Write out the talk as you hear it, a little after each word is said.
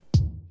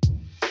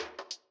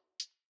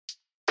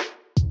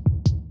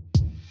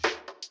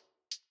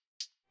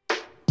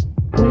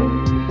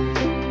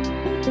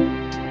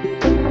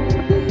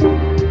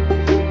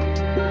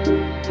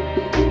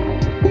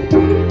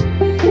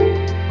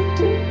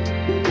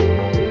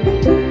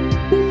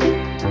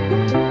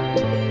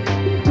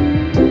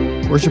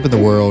Worship in the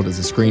World is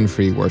a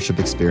screen-free worship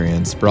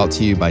experience brought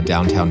to you by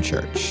Downtown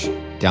Church.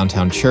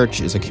 Downtown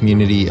Church is a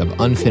community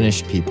of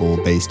unfinished people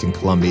based in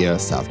Columbia,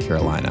 South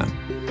Carolina.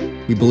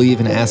 We believe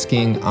in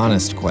asking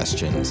honest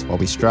questions while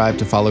we strive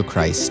to follow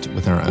Christ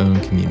within our own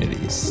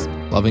communities,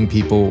 loving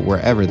people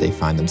wherever they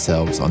find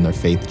themselves on their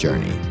faith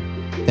journey.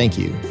 Thank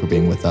you for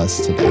being with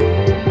us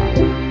today.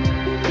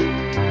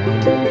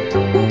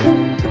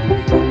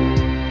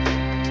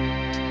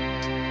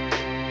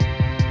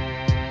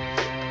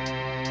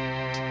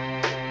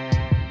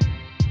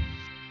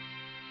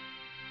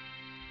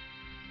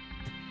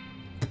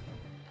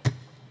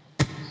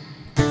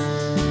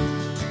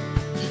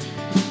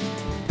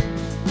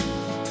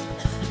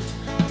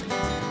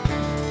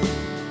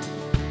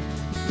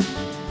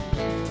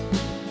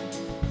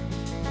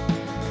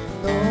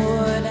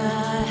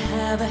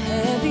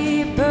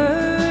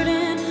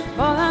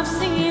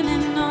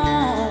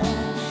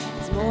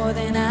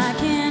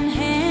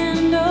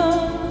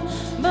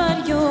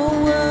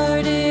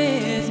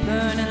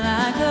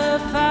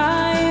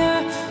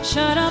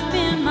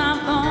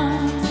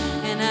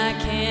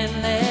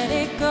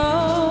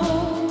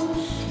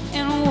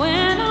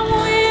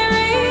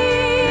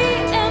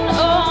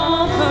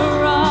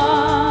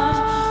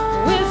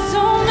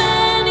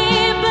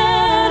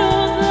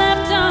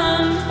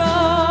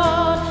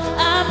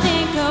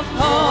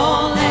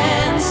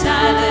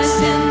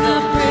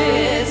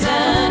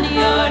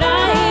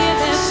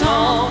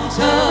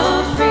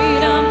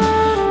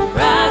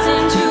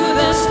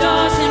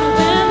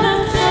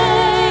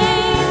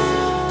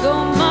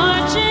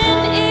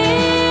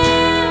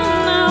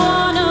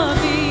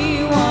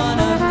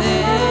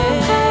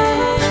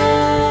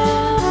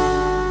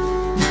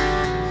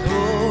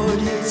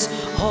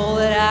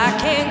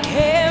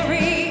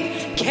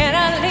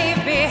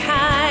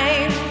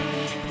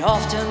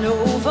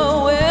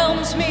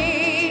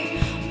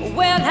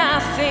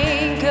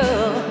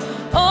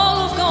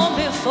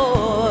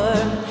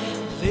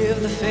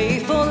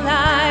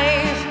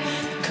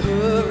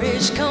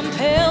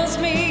 Compels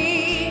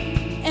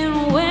me,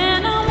 and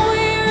when I'm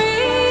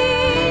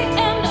weary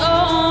and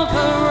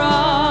overwrought,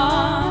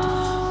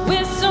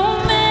 with so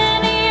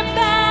many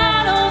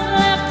battles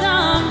left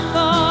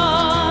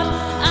unfought,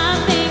 I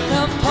think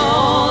of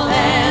Paul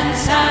and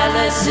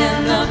Silas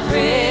in the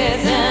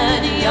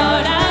prison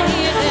yard. I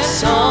hear their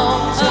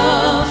songs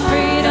of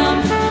freedom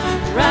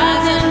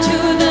rising to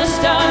the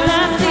stars.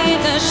 I see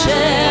the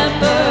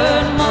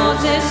shepherd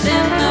Moses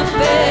in the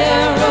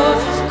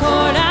Pharaoh's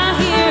court. I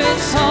hear it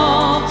song.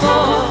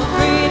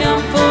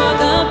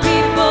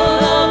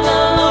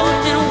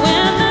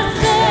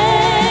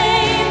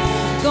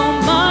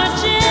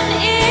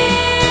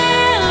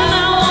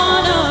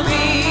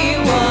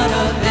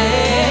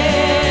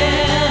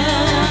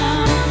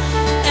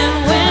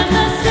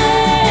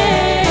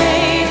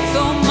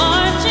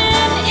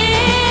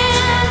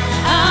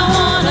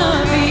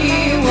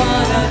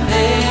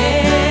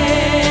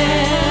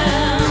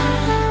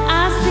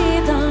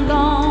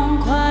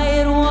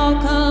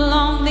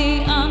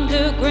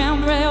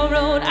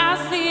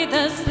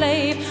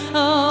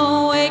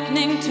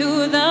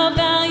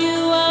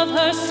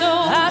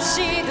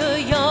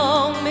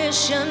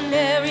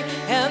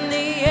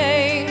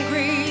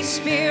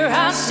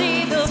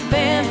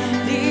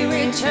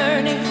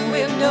 Turning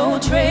with no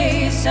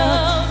trace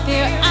of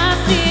fear. I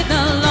see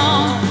the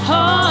long,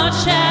 hard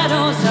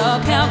shadows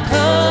of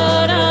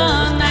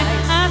Calcutta night.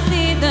 I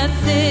see the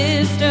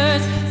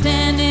sisters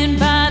standing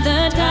by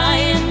the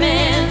dying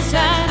man's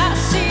side. I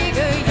see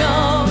the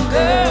young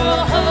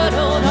girl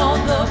huddled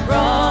on the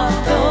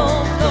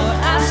brothel floor.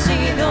 I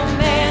see the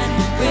man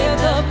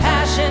with a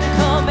passion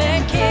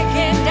coming,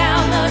 kicking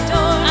down the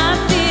door. I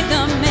see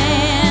the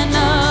man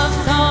of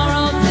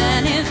sorrows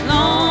and his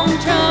long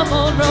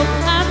troubled road.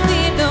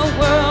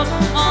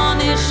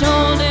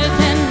 Shoulders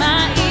and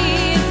my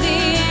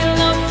easy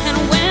load. And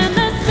when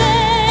the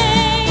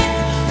saints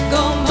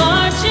go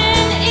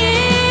marching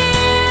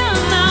in,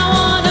 I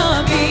wanna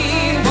be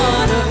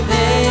one of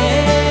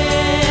them.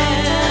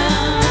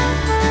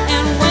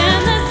 And when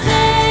the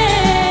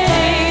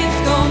saints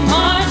go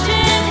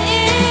marching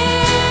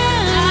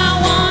in, I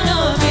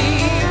wanna be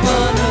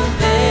one of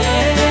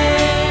them.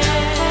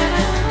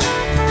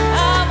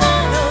 I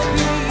wanna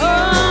be, oh,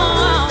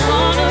 I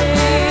wanna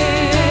be.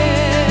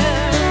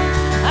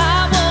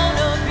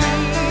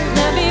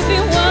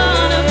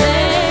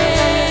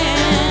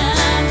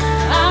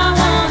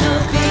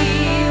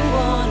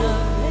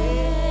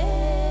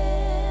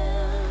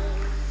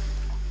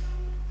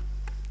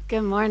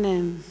 Good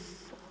morning.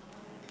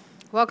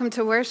 Welcome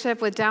to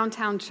worship with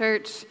Downtown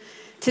Church.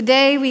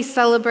 Today we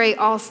celebrate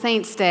All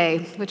Saints'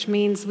 Day, which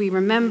means we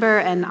remember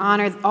and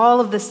honor all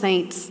of the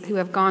saints who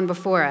have gone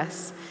before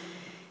us.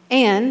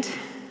 And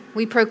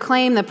we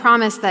proclaim the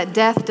promise that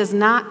death does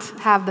not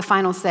have the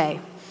final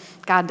say.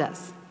 God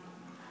does.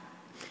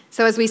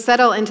 So as we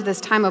settle into this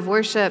time of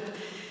worship,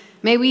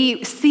 may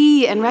we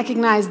see and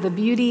recognize the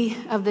beauty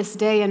of this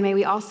day, and may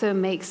we also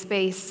make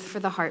space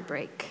for the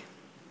heartbreak.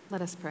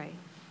 Let us pray.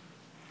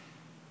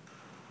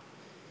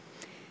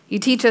 You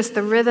teach us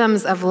the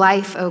rhythms of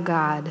life, O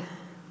God.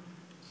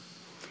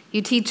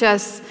 You teach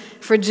us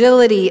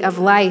fragility of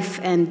life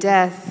and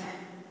death.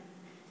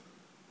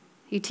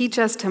 You teach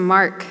us to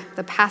mark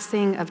the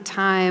passing of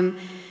time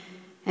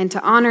and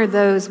to honor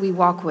those we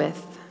walk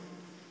with.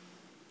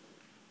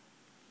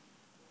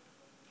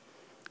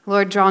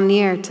 Lord, draw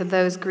near to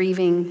those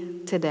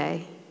grieving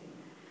today.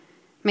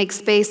 Make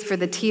space for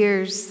the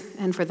tears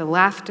and for the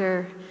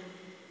laughter.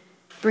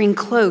 Bring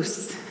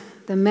close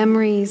the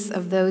memories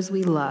of those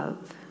we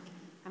love.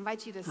 I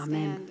invite you to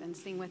stand and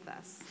sing with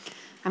us.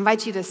 I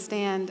invite you to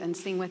stand and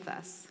sing with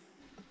us.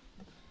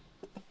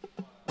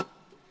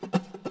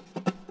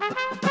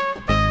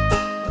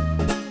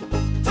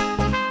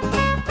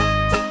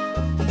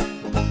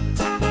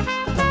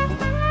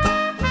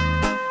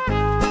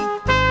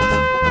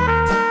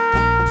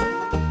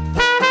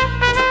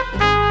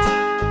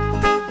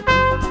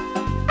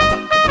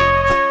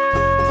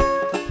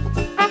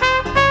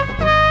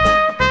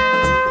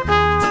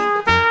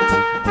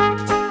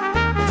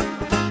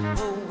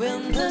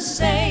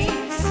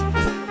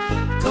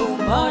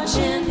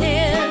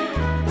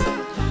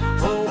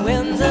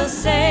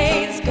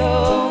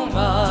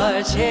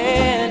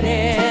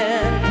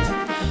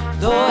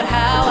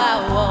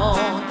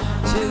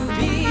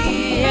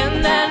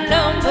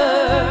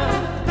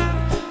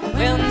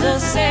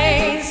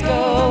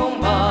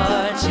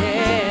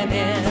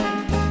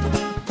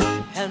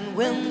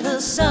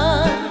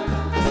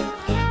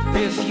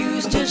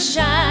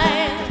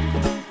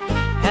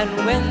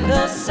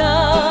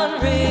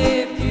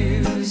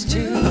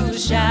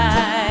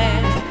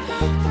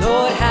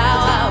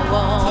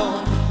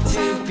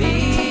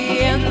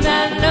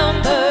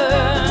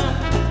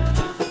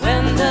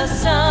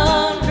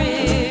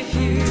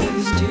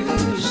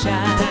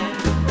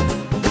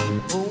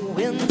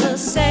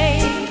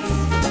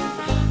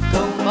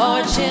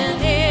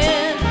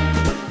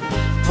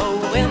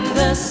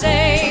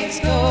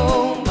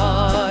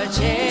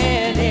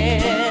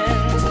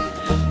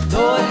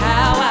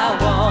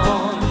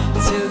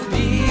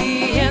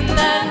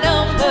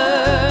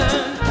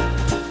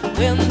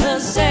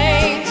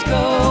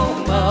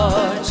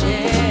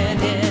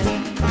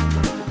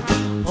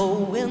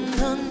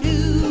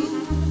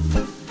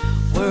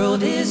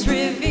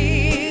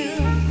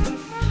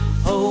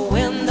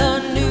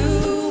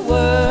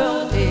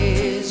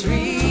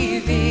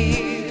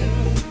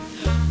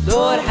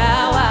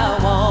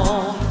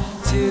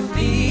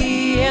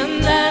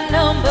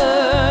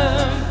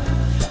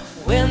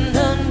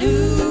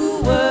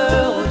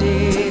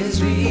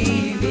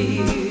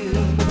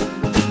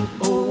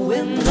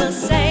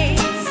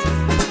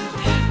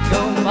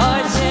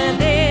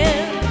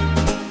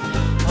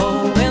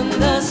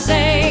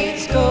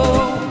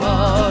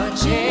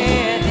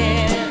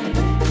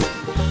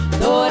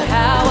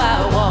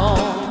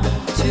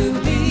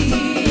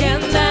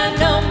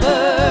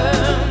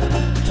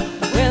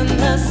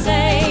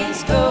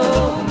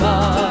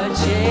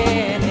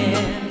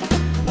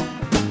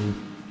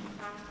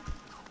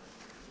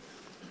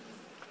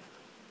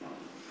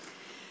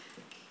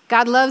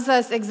 God loves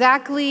us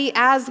exactly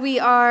as we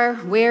are,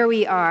 where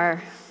we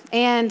are,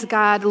 and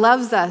God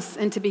loves us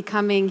into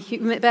becoming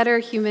better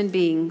human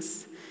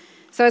beings.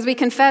 So as we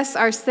confess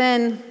our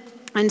sin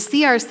and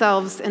see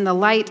ourselves in the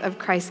light of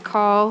Christ's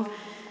call,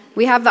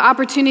 we have the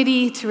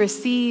opportunity to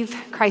receive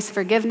Christ's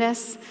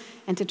forgiveness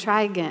and to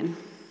try again.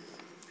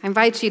 I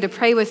invite you to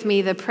pray with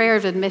me the prayer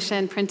of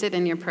admission printed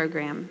in your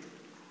program.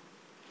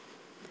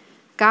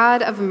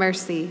 God of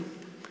mercy,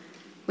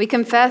 we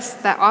confess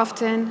that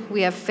often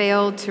we have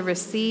failed to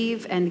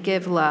receive and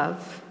give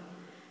love,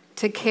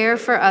 to care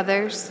for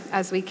others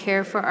as we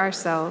care for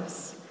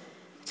ourselves,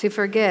 to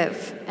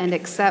forgive and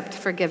accept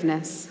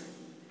forgiveness.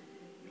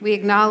 We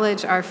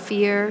acknowledge our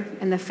fear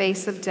in the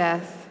face of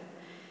death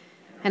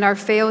and our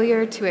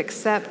failure to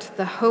accept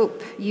the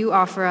hope you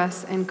offer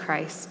us in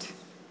Christ.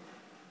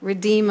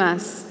 Redeem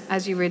us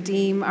as you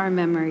redeem our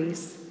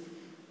memories.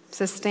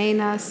 Sustain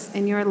us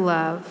in your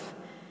love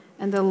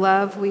and the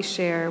love we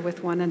share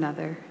with one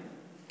another.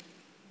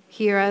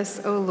 Hear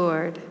us, O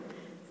Lord,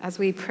 as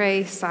we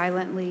pray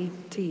silently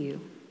to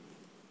you.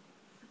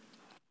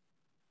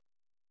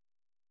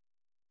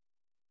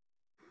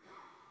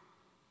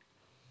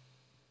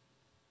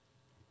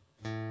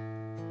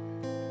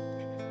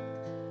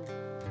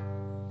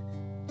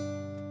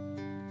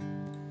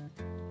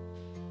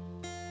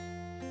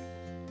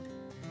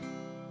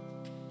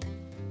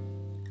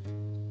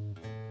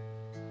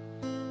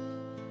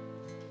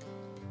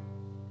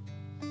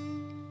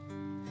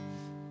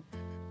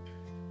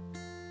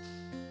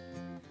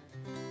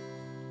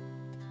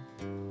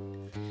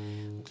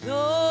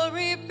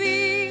 Glory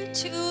be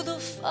to the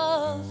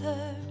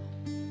Father,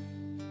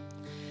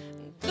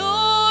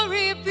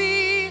 glory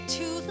be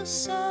to the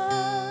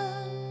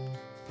Son,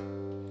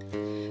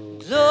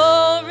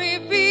 glory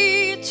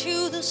be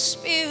to the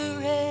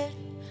Spirit,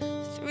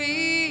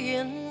 three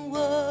in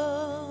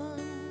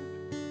one.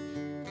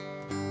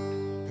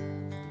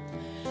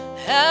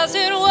 As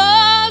it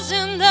was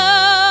in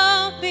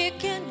the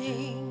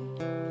beginning,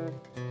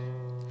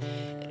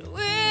 it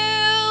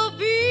will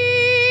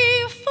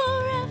be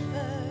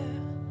forever.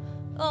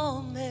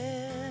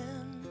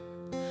 Amen.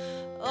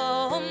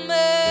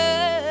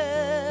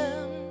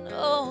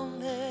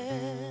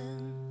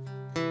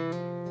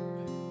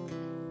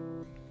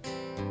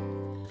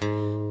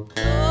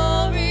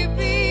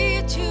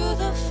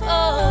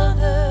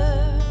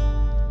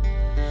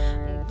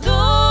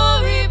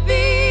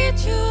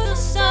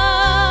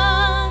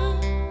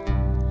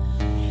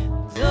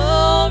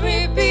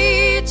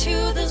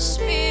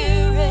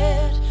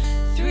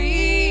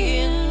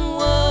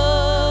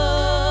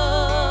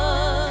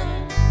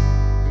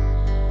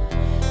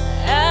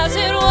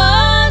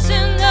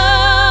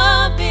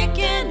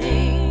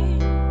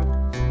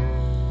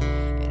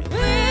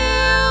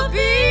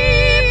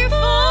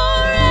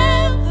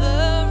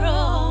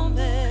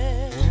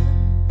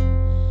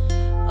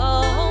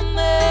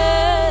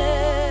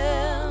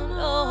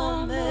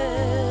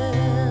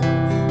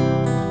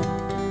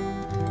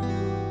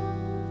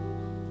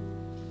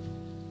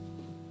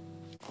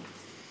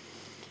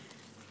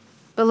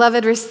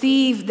 Beloved,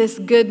 receive this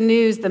good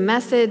news, the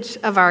message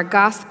of our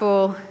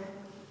gospel.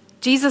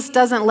 Jesus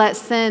doesn't let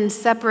sin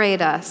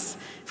separate us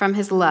from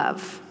his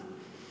love.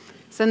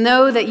 So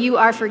know that you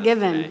are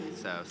forgiven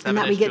and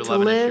that we get to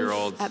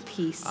live at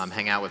peace.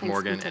 Hang out with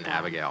Morgan and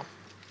Abigail.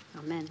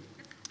 Amen.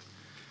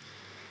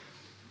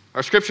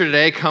 Our scripture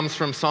today comes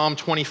from Psalm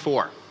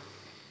 24.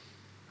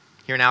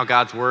 Hear now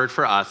God's word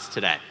for us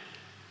today.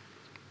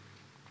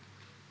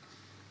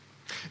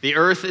 The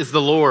earth is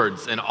the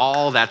Lord's and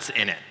all that's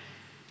in it,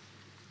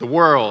 the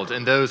world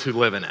and those who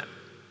live in it.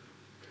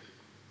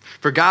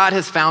 For God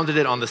has founded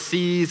it on the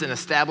seas and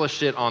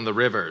established it on the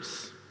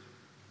rivers.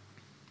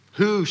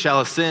 Who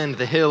shall ascend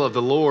the hill of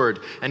the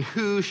Lord, and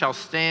who shall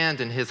stand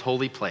in his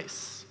holy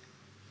place?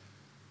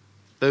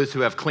 Those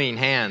who have clean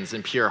hands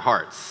and pure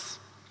hearts,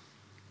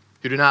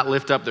 who do not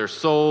lift up their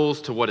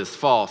souls to what is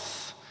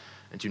false,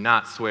 and do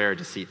not swear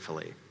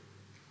deceitfully.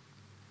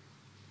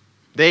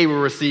 They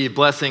will receive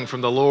blessing from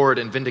the Lord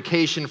and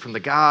vindication from the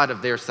God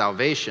of their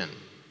salvation.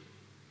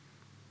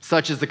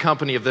 Such is the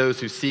company of those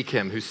who seek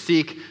him, who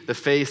seek the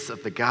face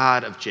of the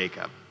God of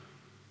Jacob.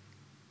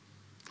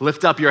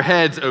 Lift up your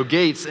heads, O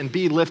gates, and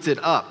be lifted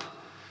up,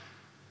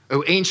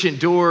 O ancient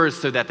doors,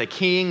 so that the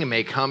King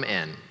may come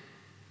in.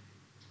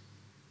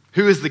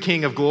 Who is the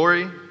King of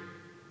glory?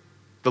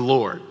 The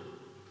Lord,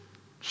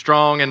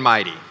 strong and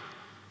mighty,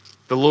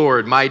 the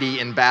Lord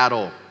mighty in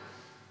battle.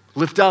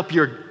 Lift up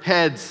your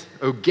heads,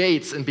 O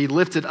gates, and be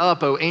lifted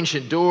up, O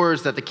ancient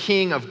doors, that the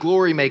King of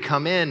glory may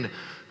come in.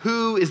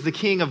 Who is the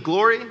King of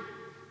glory?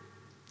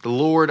 The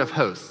Lord of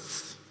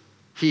hosts.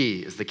 He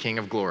is the King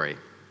of glory.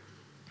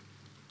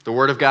 The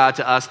word of God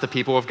to us, the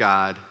people of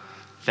God.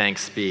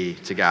 Thanks be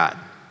to God.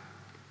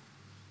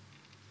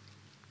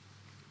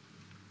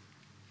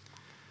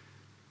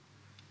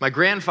 My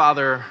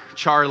grandfather,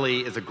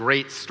 Charlie, is a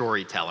great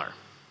storyteller.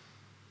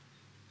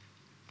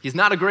 He's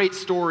not a great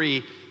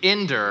story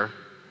ender,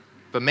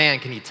 but man,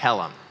 can he tell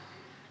them.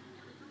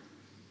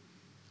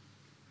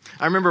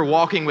 I remember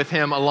walking with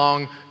him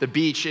along the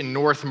beach in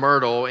North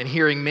Myrtle and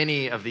hearing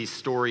many of these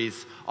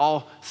stories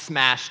all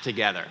smashed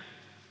together.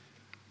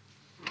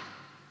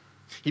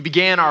 He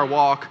began our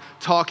walk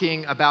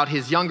talking about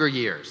his younger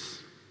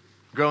years,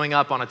 growing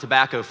up on a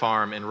tobacco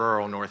farm in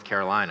rural North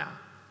Carolina.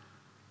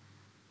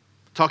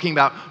 Talking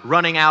about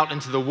running out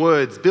into the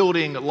woods,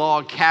 building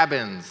log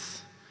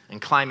cabins,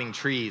 and climbing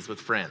trees with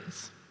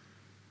friends.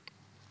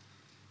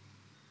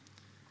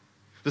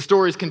 The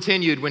stories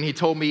continued when he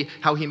told me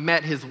how he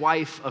met his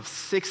wife of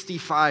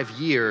 65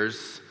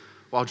 years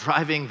while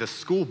driving the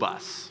school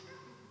bus.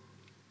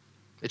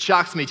 It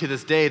shocks me to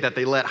this day that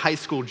they let high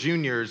school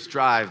juniors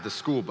drive the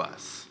school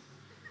bus.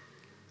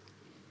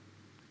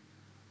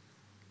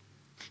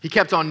 He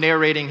kept on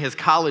narrating his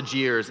college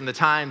years and the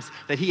times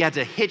that he had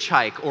to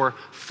hitchhike or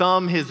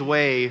thumb his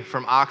way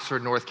from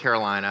Oxford, North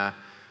Carolina,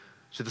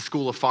 to the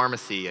School of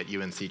Pharmacy at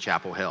UNC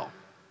Chapel Hill.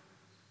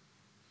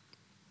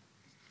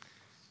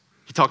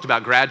 He talked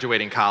about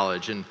graduating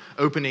college and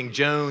opening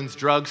Jones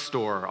Drug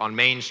Store on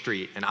Main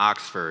Street in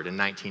Oxford in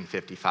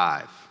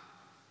 1955.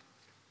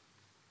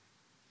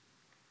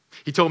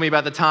 He told me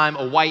about the time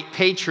a white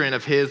patron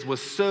of his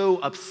was so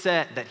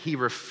upset that he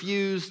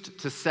refused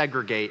to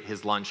segregate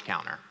his lunch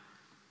counter.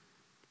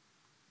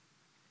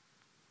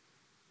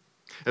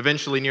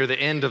 Eventually, near the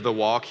end of the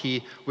walk,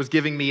 he was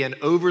giving me an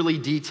overly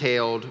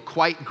detailed,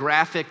 quite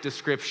graphic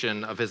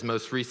description of his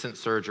most recent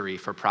surgery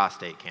for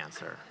prostate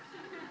cancer.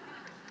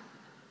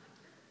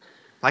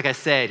 Like I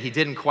said, he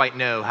didn't quite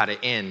know how to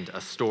end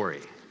a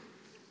story.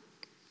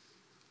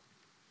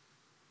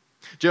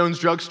 Jones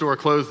Drug Store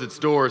closed its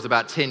doors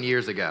about 10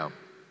 years ago.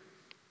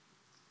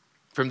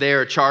 From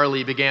there,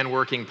 Charlie began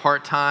working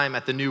part-time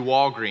at the new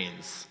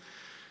Walgreens,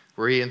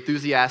 where he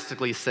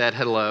enthusiastically said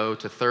hello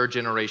to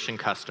third-generation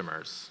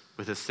customers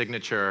with his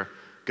signature,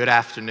 "Good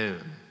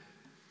afternoon."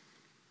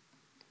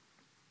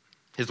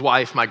 His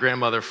wife, my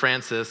grandmother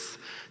Frances,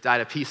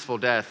 died a peaceful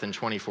death in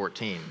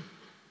 2014.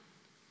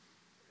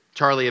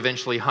 Charlie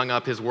eventually hung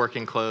up his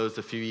working clothes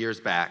a few years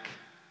back.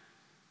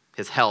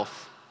 His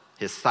health,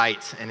 his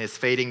sight, and his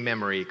fading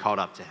memory caught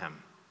up to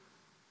him.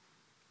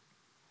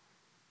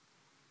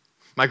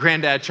 My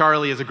granddad,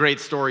 Charlie, is a great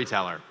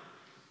storyteller.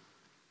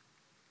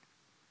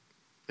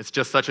 It's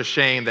just such a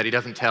shame that he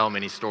doesn't tell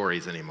many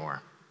stories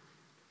anymore.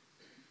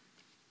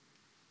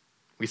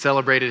 We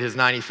celebrated his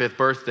 95th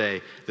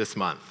birthday this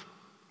month.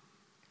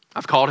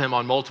 I've called him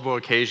on multiple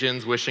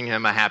occasions, wishing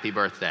him a happy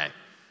birthday.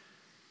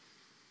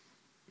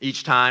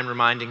 Each time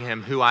reminding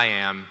him who I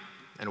am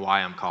and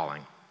why I'm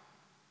calling.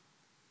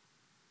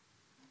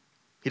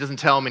 He doesn't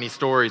tell many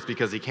stories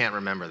because he can't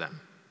remember them.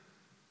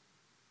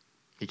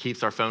 He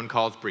keeps our phone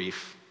calls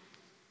brief,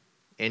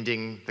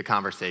 ending the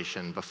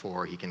conversation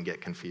before he can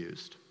get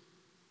confused.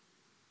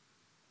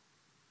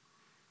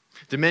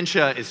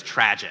 Dementia is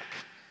tragic.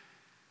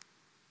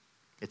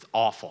 It's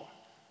awful.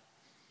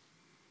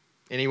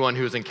 Anyone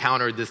who has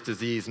encountered this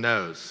disease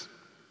knows.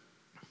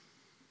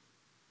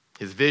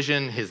 His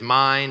vision, his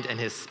mind, and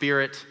his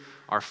spirit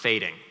are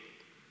fading.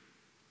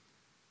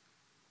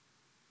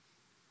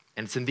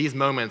 And it's in these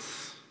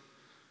moments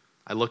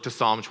I look to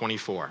Psalm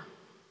 24.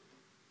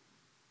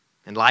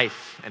 In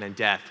life and in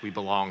death, we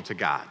belong to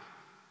God.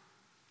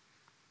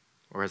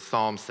 Or as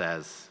Psalm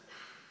says,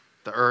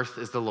 the earth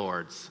is the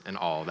Lord's and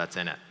all that's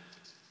in it.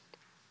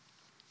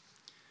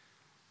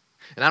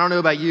 And I don't know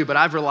about you, but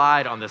I've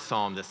relied on this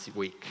psalm this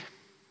week.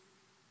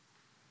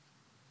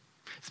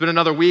 It's been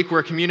another week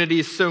where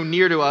communities so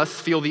near to us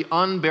feel the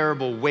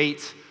unbearable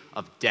weight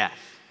of death.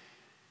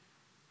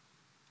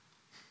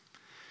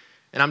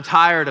 And I'm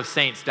tired of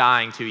saints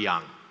dying too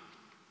young.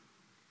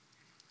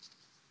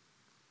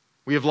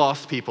 We have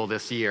lost people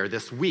this year,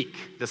 this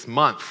week, this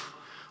month,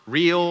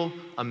 real,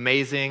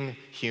 amazing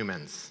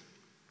humans.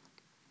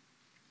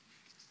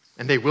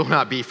 And they will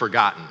not be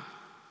forgotten.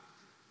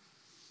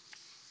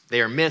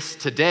 They are missed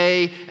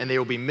today, and they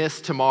will be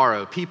missed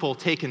tomorrow. People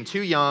taken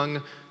too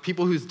young,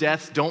 people whose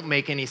deaths don't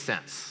make any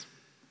sense.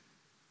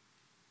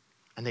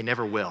 And they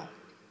never will.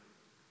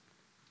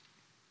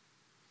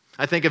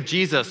 I think of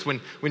Jesus.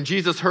 When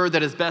Jesus heard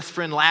that his best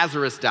friend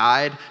Lazarus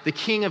died, the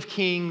King of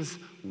Kings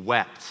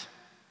wept.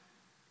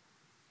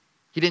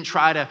 He didn't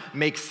try to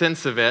make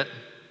sense of it.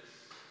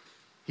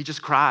 He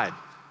just cried.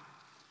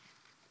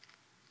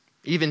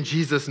 Even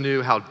Jesus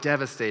knew how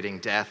devastating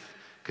death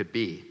could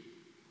be.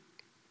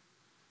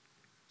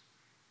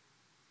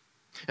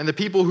 And the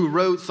people who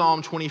wrote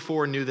Psalm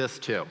 24 knew this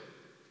too.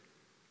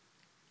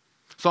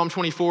 Psalm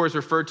 24 is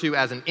referred to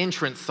as an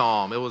entrance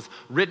psalm. It was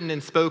written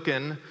and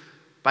spoken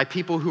by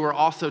people who are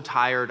also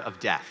tired of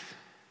death.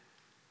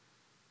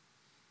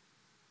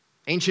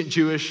 Ancient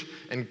Jewish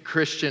and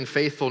Christian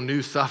faithful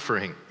knew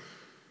suffering.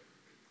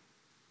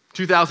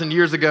 2,000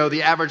 years ago,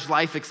 the average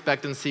life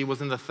expectancy was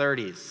in the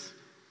 30s.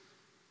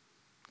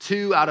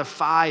 2 out of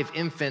 5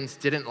 infants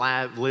didn't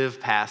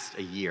live past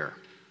a year.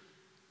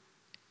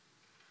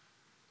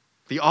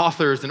 The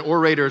authors and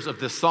orators of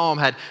this psalm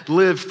had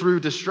lived through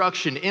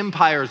destruction.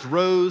 Empires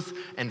rose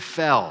and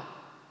fell.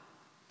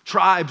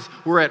 Tribes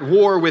were at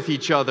war with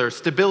each other.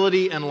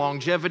 Stability and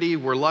longevity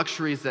were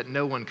luxuries that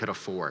no one could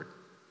afford.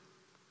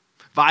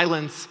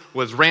 Violence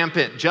was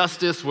rampant.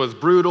 Justice was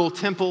brutal.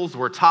 Temples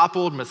were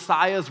toppled.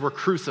 Messiahs were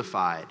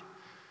crucified.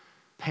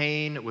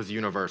 Pain was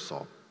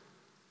universal.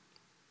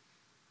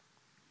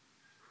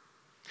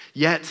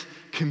 Yet,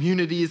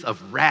 communities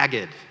of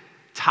ragged,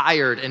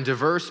 tired, and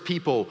diverse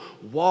people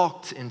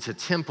walked into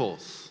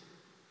temples.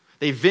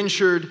 They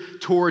ventured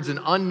towards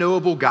an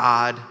unknowable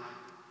God,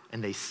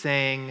 and they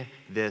sang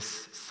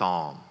this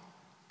psalm.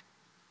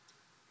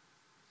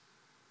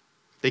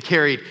 They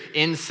carried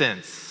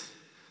incense,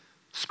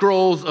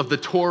 scrolls of the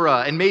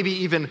Torah, and maybe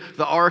even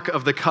the Ark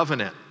of the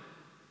Covenant.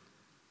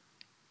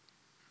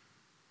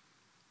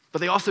 But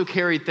they also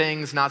carried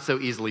things not so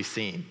easily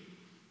seen.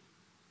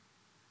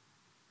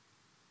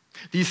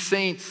 These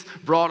saints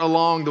brought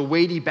along the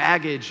weighty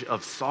baggage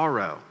of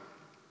sorrow.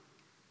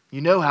 You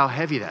know how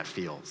heavy that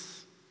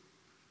feels.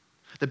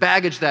 The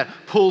baggage that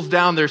pulls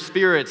down their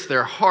spirits,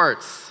 their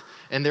hearts,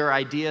 and their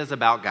ideas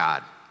about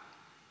God.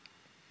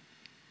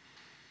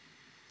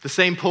 The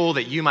same pull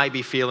that you might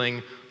be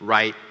feeling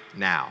right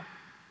now.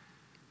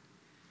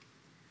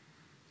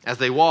 As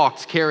they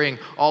walked carrying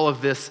all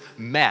of this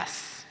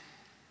mess,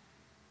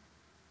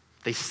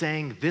 they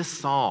sang this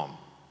psalm.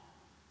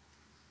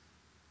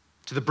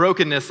 To the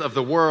brokenness of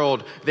the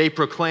world, they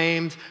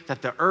proclaimed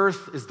that the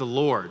earth is the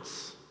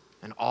Lord's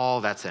and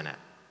all that's in it.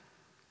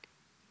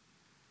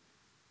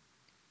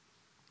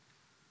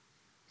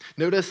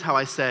 Notice how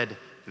I said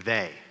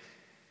they.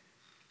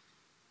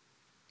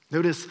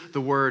 Notice the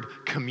word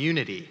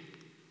community.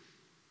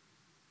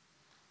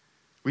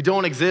 We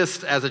don't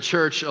exist as a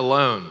church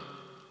alone.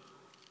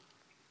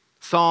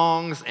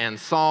 Songs and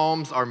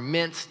psalms are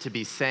meant to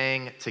be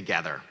sang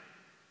together.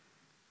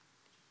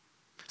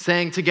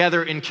 Sang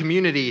together in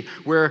community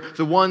where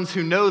the ones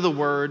who know the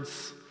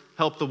words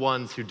help the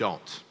ones who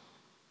don't.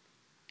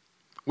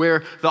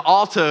 Where the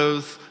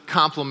altos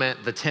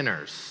complement the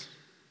tenors.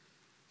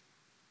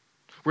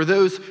 Where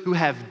those who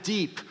have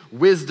deep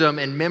wisdom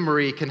and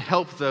memory can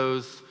help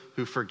those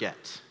who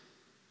forget.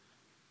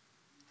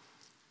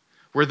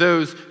 Where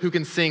those who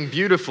can sing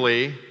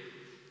beautifully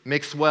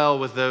mix well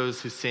with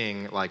those who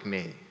sing like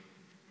me.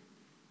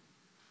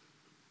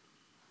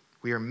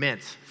 We are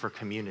meant for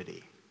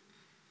community.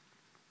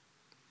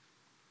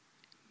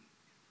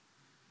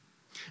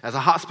 As a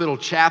hospital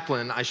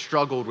chaplain, I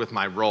struggled with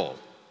my role.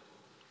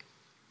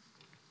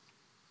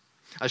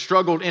 I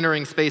struggled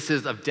entering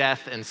spaces of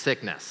death and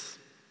sickness.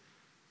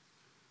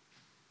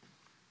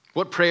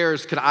 What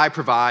prayers could I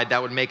provide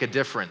that would make a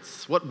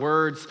difference? What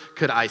words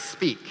could I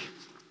speak?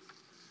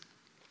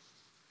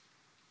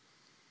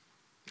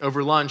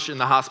 Over lunch in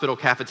the hospital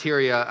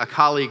cafeteria, a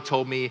colleague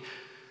told me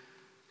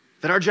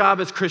that our job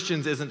as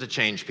Christians isn't to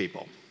change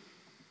people.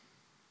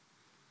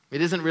 It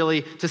isn't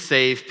really to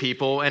save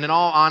people, and in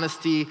all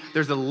honesty,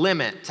 there's a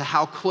limit to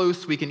how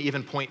close we can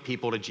even point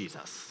people to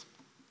Jesus.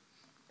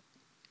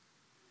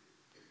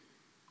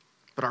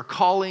 But our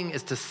calling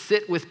is to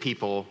sit with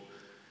people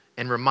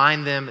and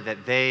remind them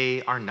that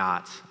they are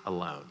not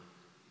alone.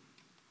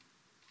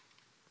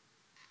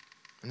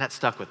 And that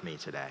stuck with me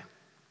today.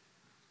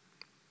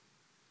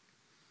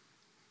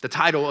 The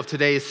title of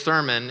today's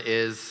sermon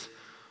is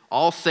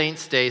All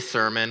Saints Day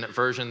Sermon,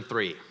 version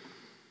 3.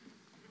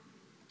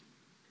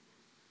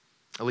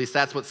 At least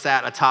that's what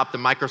sat atop the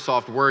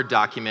Microsoft Word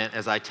document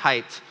as I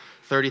typed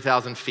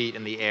 30,000 feet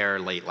in the air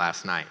late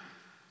last night.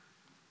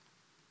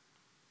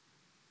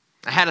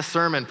 I had a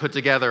sermon put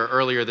together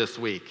earlier this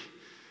week,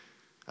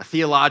 a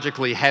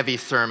theologically heavy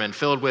sermon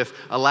filled with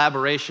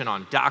elaboration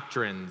on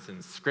doctrines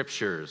and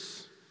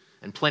scriptures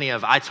and plenty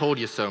of I told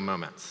you so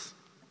moments.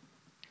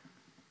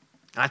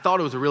 And I thought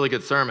it was a really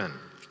good sermon,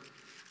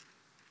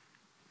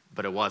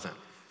 but it wasn't.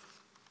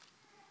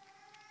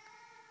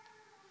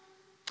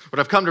 What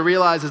I've come to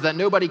realize is that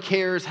nobody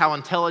cares how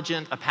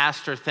intelligent a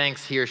pastor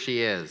thinks he or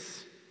she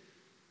is.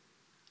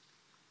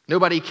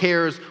 Nobody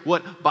cares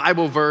what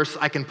Bible verse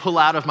I can pull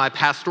out of my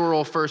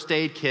pastoral first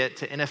aid kit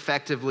to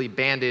ineffectively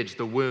bandage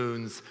the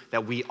wounds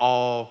that we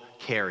all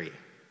carry.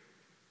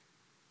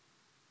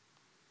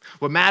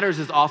 What matters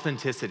is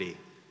authenticity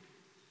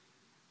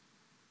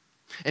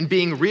and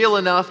being real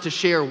enough to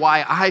share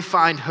why I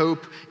find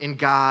hope in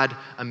God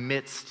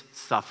amidst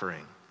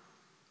suffering.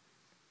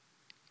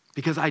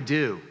 Because I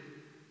do.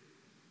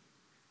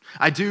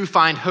 I do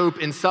find hope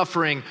in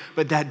suffering,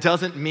 but that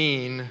doesn't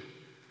mean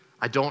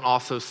I don't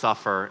also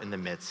suffer in the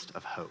midst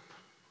of hope.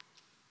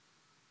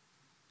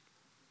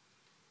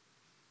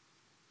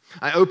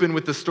 I open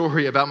with the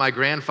story about my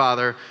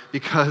grandfather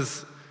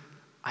because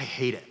I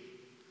hate it.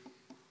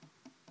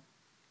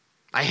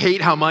 I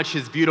hate how much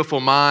his beautiful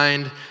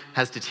mind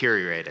has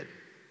deteriorated.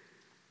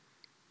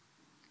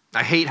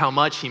 I hate how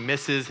much he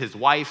misses his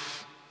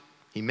wife,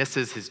 he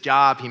misses his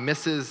job, he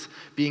misses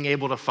being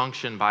able to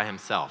function by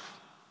himself.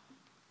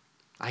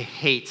 I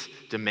hate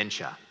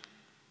dementia.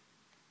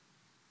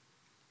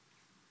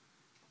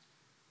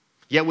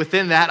 Yet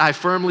within that, I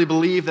firmly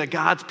believe that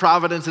God's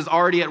providence is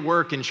already at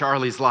work in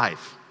Charlie's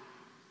life.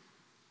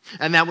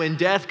 And that when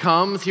death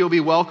comes, he'll be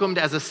welcomed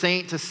as a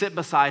saint to sit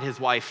beside his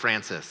wife,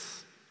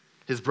 Frances,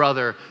 his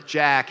brother,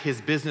 Jack,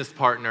 his business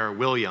partner,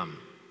 William.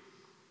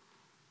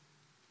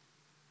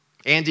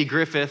 Andy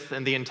Griffith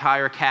and the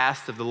entire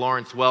cast of the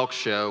Lawrence Welk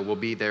Show will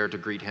be there to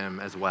greet him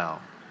as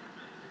well.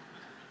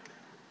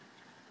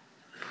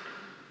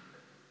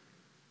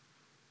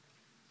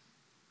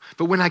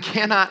 But when I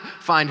cannot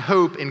find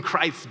hope in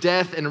Christ's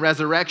death and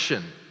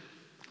resurrection,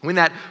 when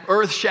that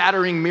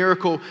earth-shattering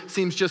miracle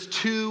seems just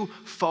too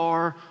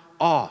far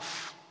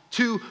off,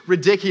 too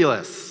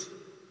ridiculous,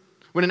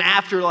 when an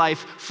afterlife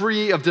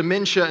free of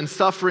dementia and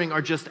suffering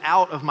are just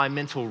out of my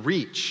mental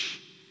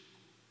reach,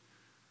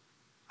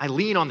 I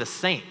lean on the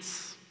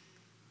saints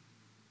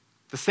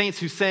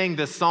who sang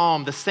this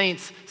psalm, the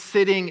saints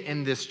sitting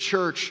in this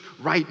church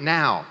right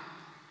now.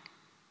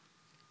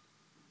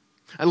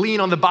 I lean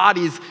on the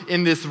bodies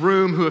in this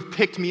room who have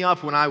picked me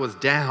up when I was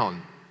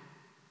down.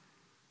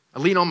 I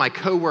lean on my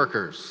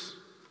coworkers,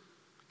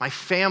 my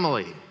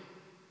family,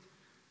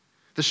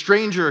 the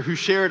stranger who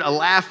shared a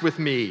laugh with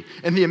me,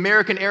 and the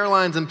American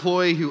Airlines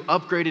employee who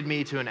upgraded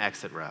me to an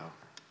exit row.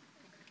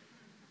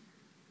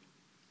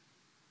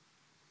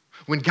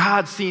 When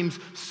God seems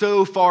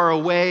so far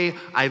away,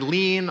 I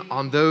lean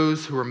on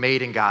those who are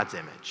made in God's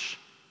image.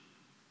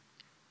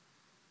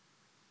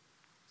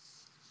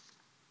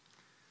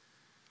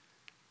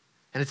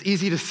 And it's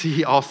easy to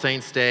see All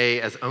Saints'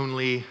 Day as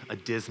only a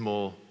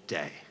dismal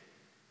day,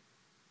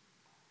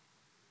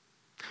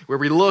 where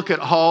we look at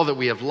all that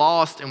we have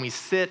lost and we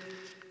sit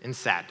in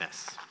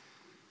sadness.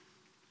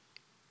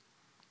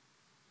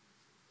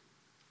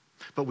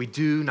 But we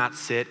do not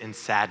sit in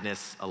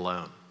sadness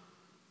alone.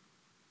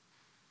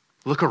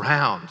 Look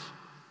around.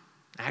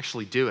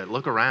 Actually do it.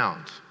 Look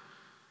around.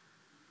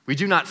 We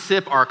do not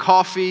sip our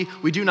coffee.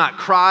 We do not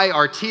cry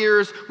our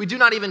tears. We do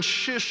not even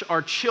shush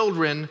our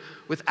children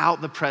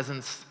without the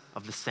presence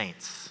of the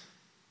saints.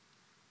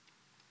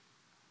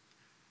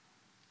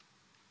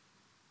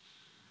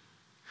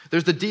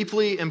 There's the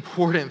deeply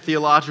important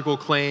theological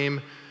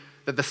claim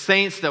that the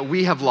saints that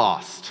we have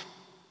lost,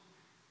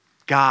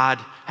 God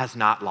has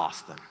not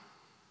lost them.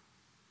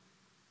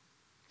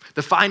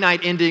 The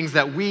finite endings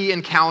that we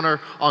encounter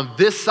on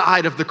this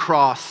side of the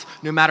cross,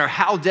 no matter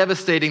how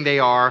devastating they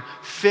are,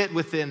 fit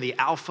within the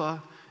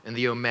Alpha and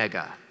the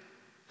Omega,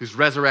 whose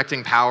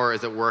resurrecting power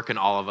is at work in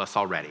all of us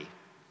already.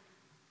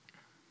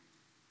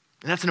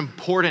 And that's an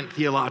important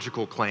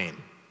theological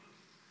claim.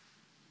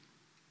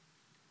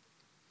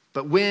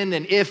 But when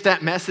and if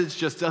that message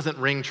just doesn't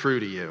ring true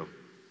to you,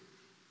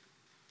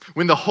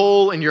 when the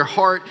hole in your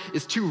heart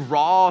is too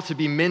raw to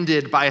be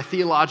mended by a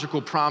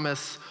theological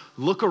promise,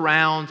 look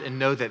around and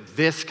know that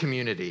this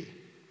community,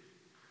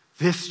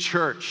 this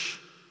church,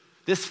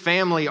 this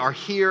family are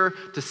here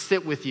to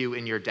sit with you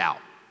in your doubt.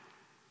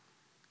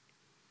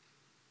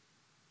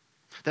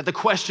 That the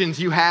questions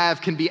you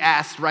have can be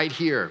asked right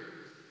here.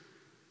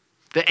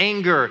 The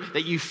anger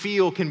that you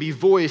feel can be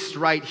voiced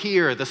right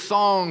here. The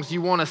songs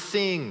you want to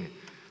sing.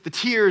 The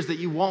tears that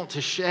you want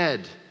to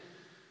shed.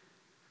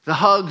 The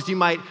hugs you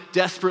might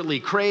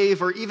desperately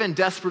crave or even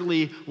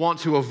desperately want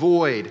to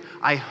avoid.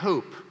 I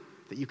hope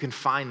that you can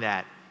find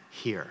that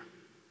here.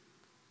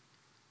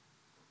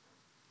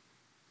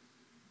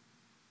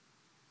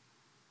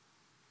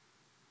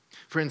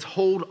 Friends,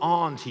 hold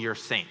on to your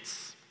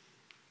saints.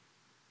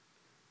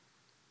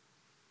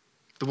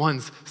 The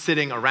ones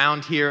sitting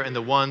around here and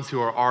the ones who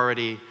are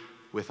already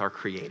with our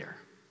Creator.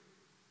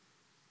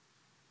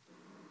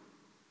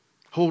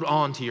 Hold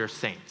on to your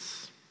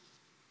saints.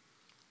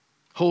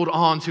 Hold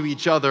on to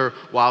each other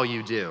while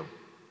you do.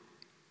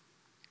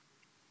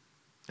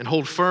 And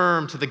hold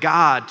firm to the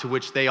God to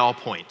which they all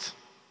point.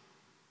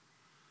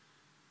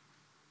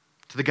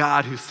 To the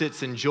God who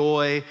sits in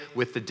joy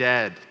with the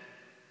dead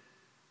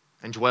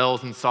and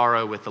dwells in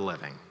sorrow with the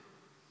living.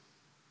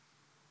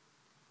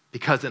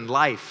 Because in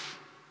life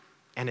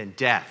and in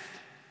death,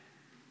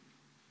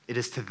 it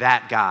is to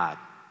that God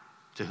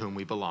to whom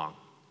we belong.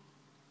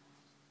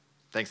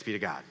 Thanks be to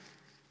God.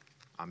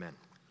 Amen.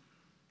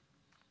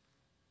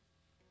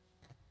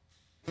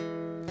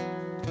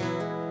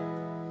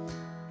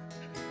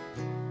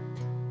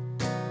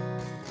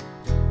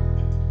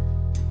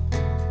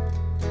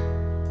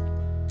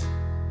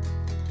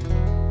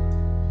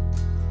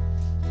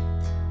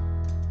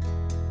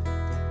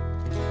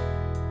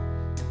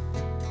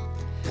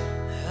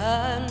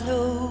 I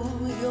know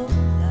your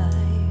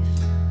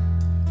life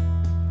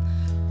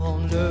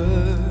on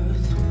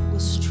earth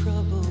was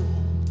trouble,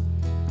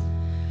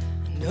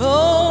 and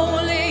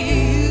only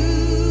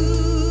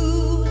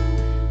you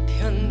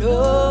can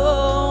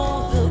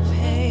know the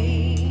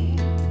pain.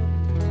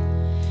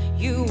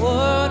 You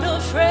weren't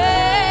afraid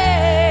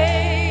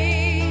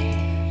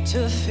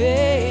to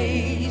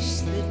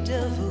face the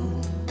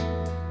devil.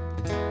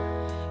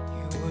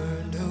 You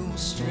were no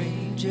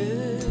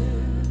stranger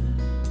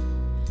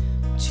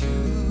to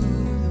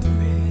the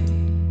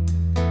rain.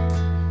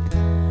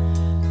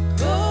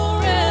 Go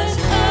rest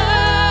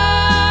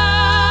high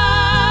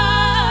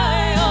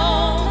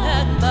on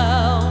that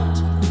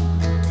mountain.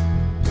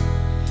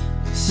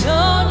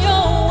 Son,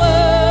 your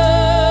work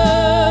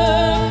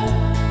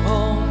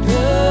on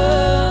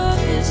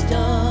earth is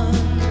done.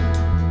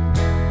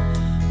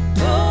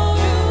 Go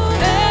to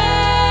heaven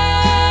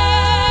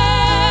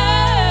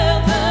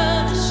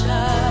and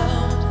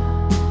shout.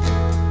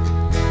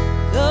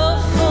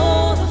 Love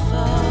for the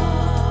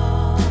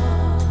Father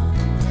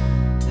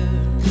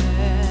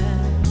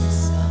and the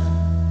Son.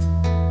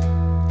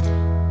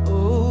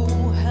 Oh,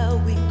 how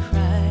we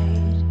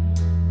cried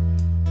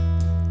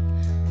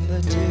the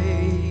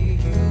day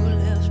you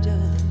left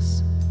us.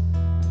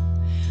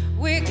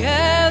 We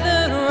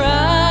gathered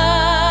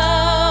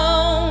round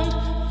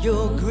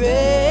your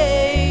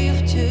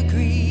grave to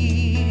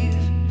grieve.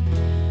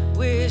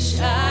 Wish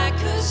I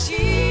could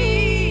see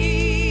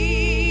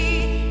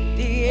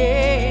the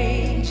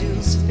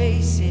angels'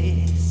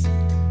 faces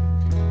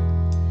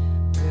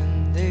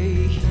when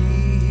they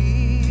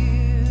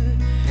hear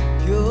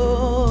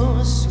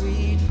your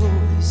sweet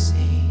voice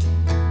sing.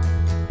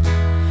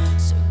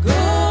 So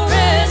go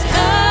rest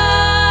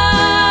high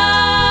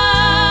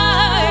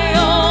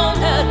on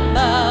that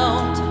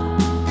mountain.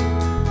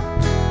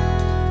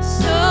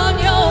 Son,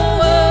 your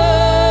work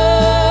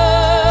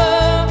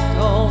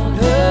on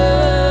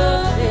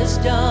earth is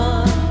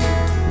done.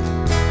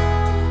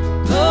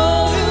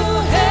 Go to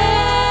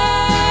heaven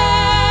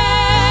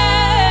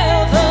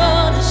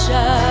and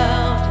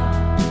shout.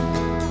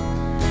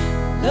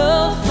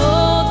 Love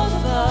for the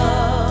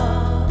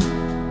Father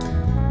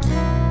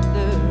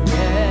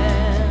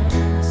and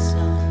the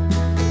Son.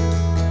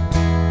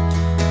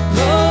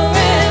 Go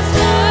rest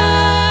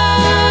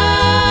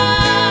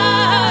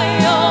high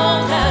on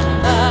that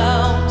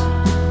mountain.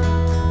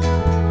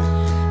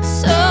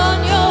 Son,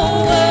 your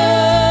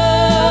work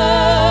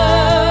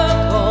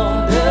on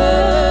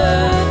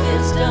earth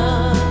is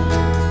done.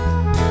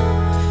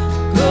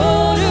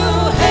 Go to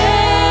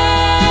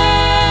heaven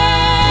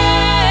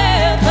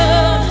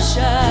and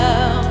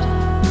shout.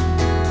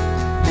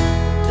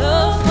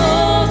 Love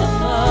for the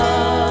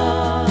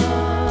Father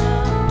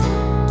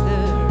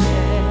and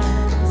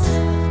the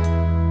Son.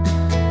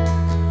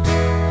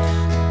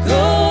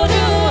 Go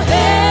to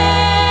heaven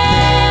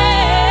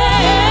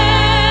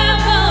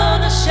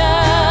and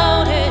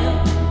shouting.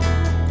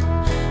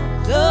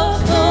 Love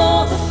for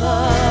the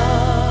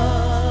Father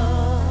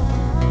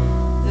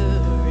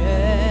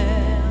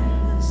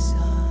and the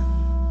Son.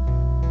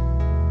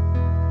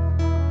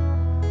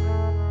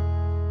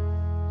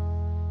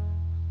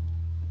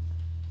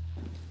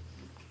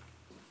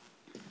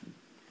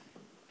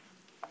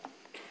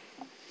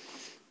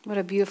 What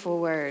a beautiful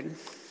word.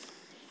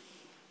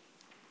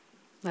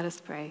 Let us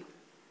pray.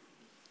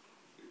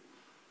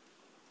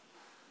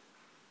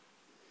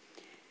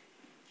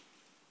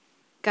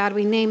 God,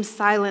 we name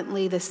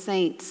silently the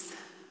saints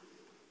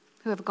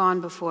who have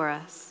gone before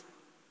us.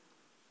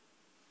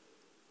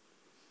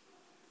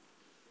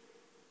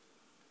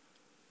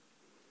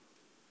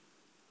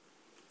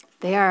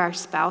 They are our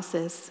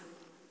spouses,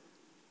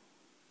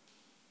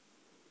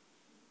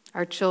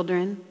 our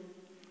children,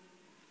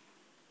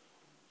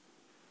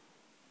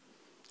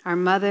 our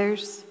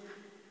mothers,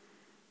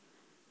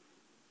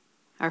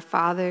 our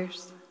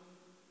fathers,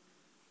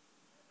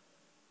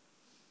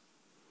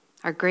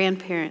 our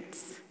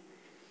grandparents.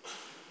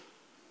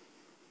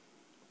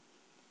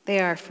 They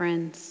are our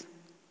friends.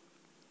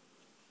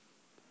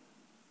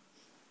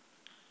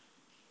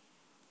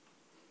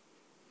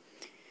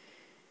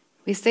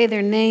 We say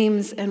their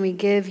names and we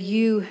give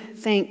you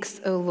thanks,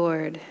 O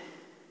Lord,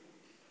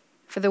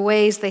 for the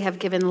ways they have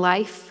given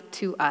life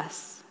to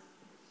us,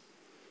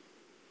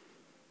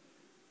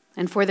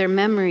 and for their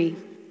memory,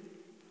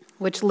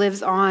 which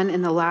lives on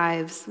in the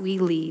lives we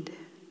lead.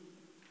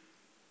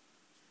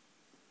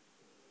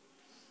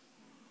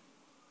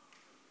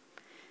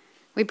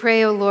 We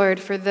pray, O Lord,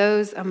 for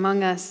those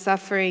among us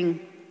suffering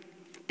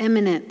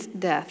imminent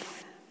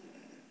death,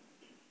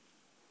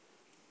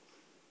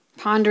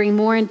 pondering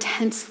more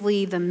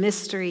intensely the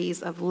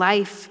mysteries of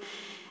life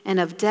and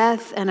of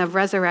death and of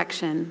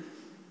resurrection.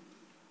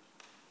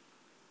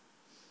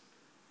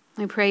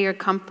 I pray your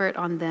comfort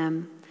on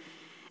them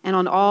and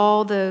on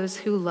all those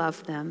who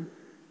love them.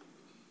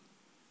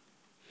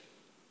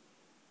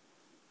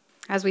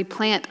 As we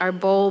plant our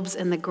bulbs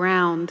in the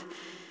ground,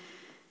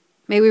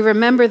 may we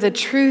remember the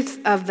truth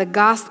of the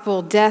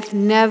gospel. Death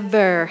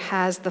never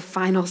has the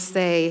final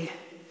say.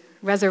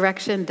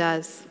 Resurrection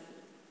does.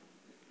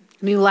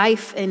 New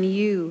life in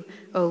you,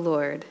 O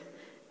Lord,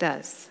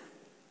 does.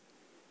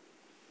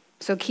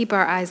 So keep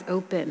our eyes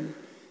open.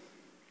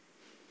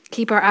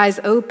 Keep our eyes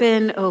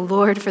open, O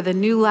Lord, for the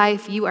new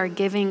life you are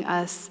giving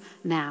us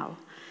now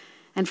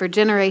and for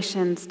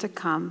generations to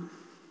come.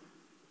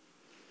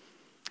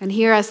 And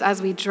hear us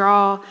as we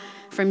draw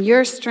from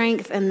your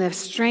strength and the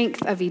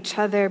strength of each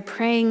other,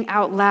 praying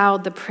out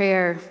loud the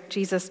prayer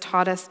Jesus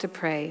taught us to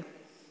pray,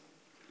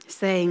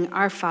 saying,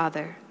 Our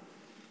Father,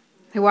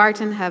 who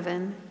art in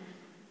heaven,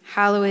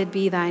 hallowed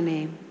be thy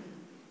name.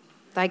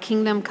 Thy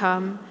kingdom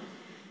come,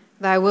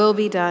 thy will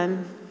be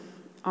done,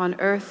 on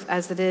earth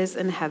as it is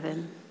in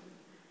heaven.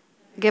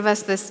 Give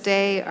us this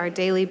day our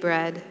daily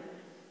bread,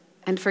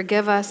 and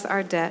forgive us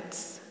our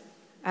debts,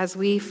 as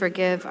we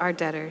forgive our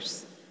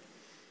debtors.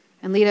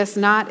 And lead us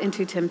not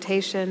into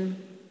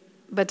temptation,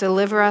 but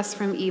deliver us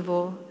from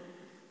evil.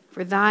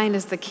 For thine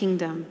is the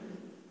kingdom,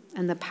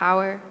 and the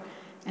power,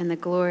 and the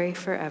glory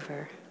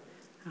forever.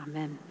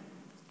 Amen.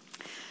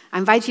 I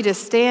invite you to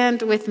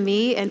stand with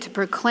me and to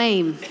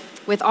proclaim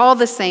with all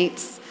the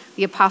saints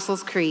the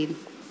Apostles' Creed.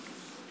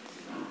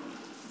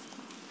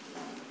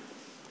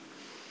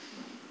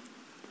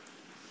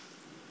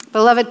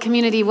 Beloved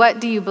community, what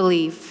do you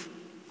believe?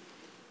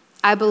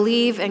 I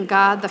believe in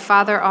God the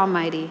Father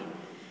Almighty,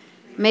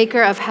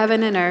 maker of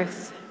heaven and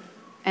earth,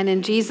 and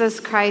in Jesus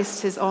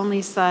Christ, his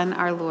only Son,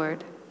 our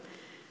Lord,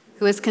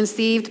 who was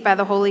conceived by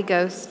the Holy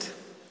Ghost,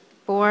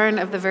 born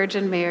of the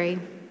Virgin Mary,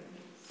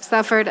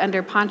 suffered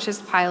under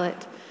Pontius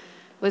Pilate,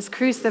 was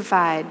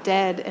crucified,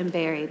 dead, and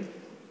buried.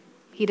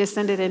 He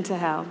descended into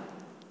hell.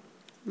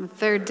 On the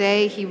third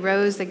day he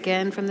rose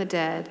again from the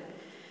dead.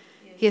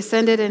 He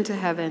ascended into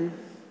heaven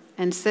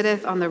and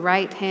sitteth on the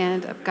right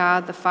hand of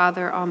God the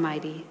Father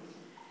Almighty.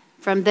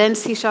 From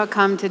thence he shall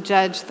come to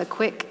judge the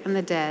quick and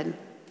the dead.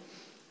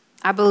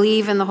 I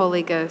believe in the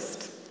Holy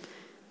Ghost,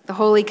 the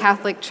Holy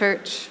Catholic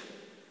Church,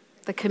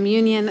 the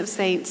communion of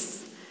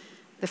saints,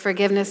 the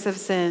forgiveness of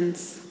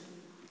sins,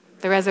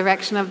 the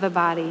resurrection of the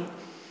body,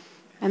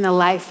 and the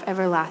life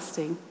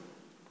everlasting.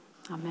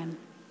 Amen.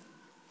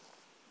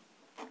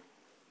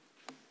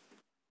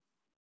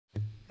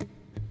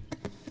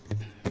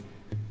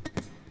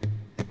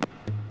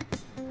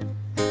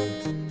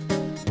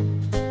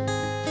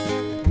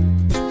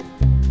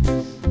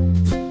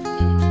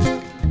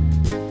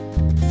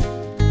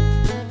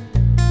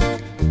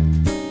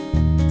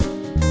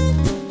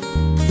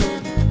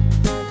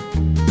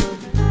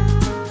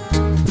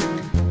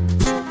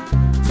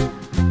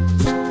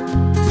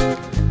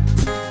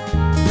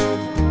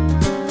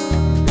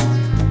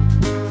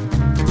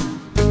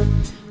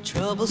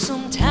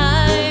 Troublesome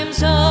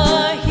times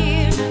are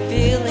here,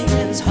 filling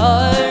men's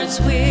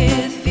hearts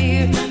with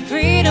fear.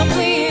 Freedom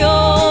we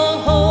all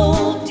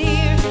hold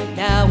dear,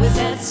 now is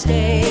at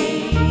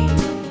stake.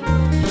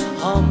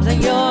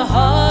 Humbling your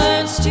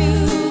hearts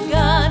to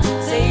God,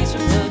 saves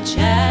from the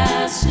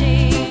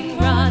chastening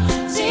rod.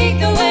 Seek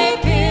the way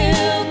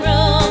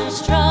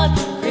pilgrims trod,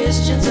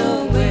 Christians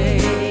away.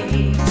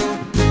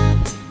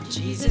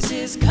 Jesus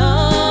is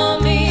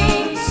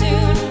coming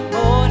soon,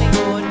 morning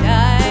or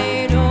night.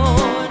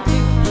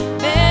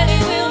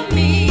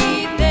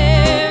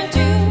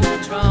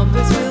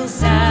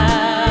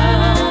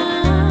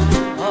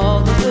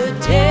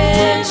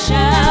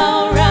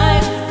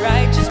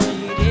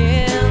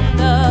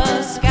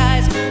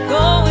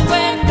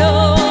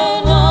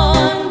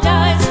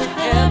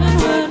 Heaven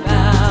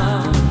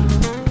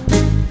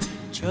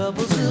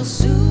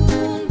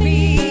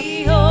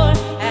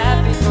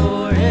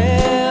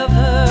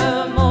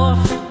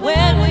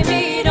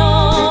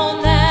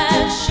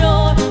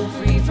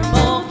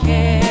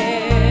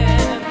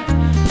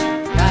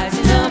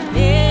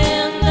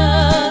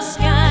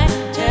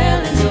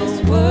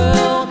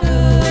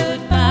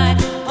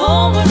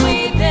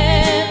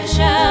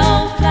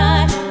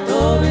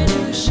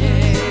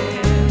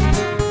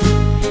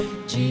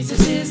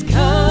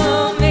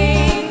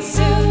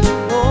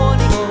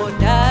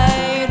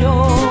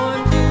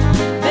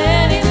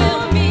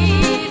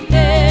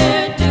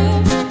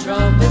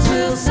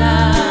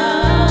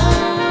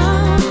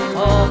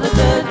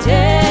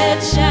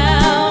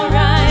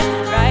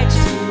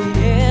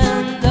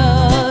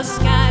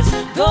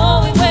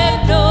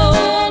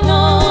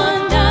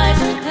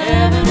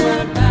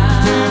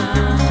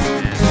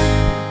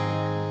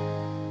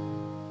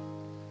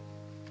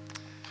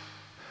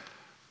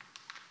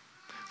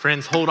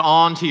Friends, hold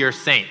on to your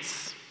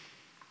saints.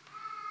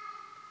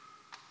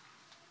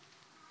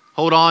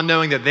 Hold on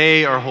knowing that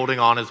they are holding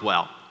on as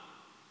well.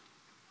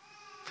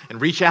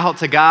 And reach out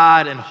to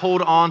God and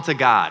hold on to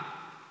God.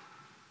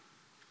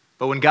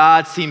 But when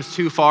God seems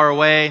too far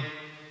away,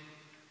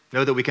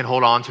 know that we can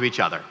hold on to each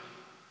other.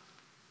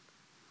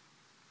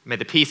 May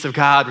the peace of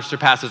God, which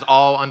surpasses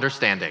all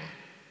understanding,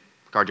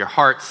 guard your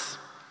hearts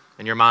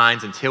and your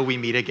minds until we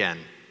meet again.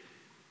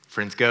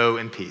 Friends, go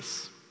in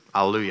peace.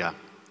 Alleluia.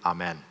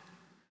 Amen.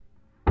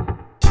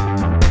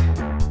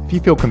 If you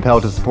feel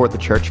compelled to support the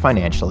church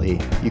financially,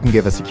 you can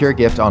give a secure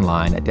gift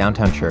online at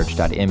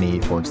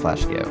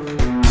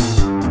downtownchurch.me/give.